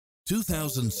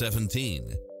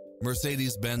2017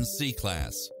 Mercedes-Benz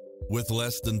C-Class. With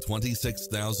less than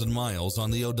 26,000 miles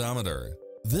on the odometer,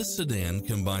 this sedan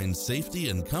combines safety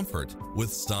and comfort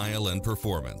with style and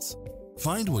performance.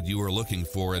 Find what you are looking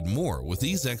for and more with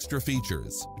these extra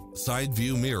features: side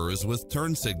view mirrors with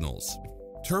turn signals,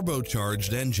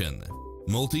 turbocharged engine,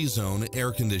 multi-zone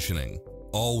air conditioning,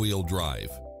 all-wheel drive,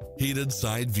 heated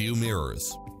side view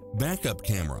mirrors, backup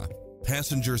camera,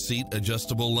 passenger seat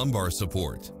adjustable lumbar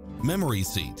support, memory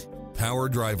seat, power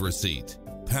driver seat,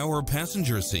 power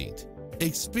passenger seat.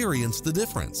 Experience the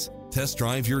difference. Test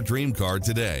drive your dream car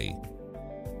today.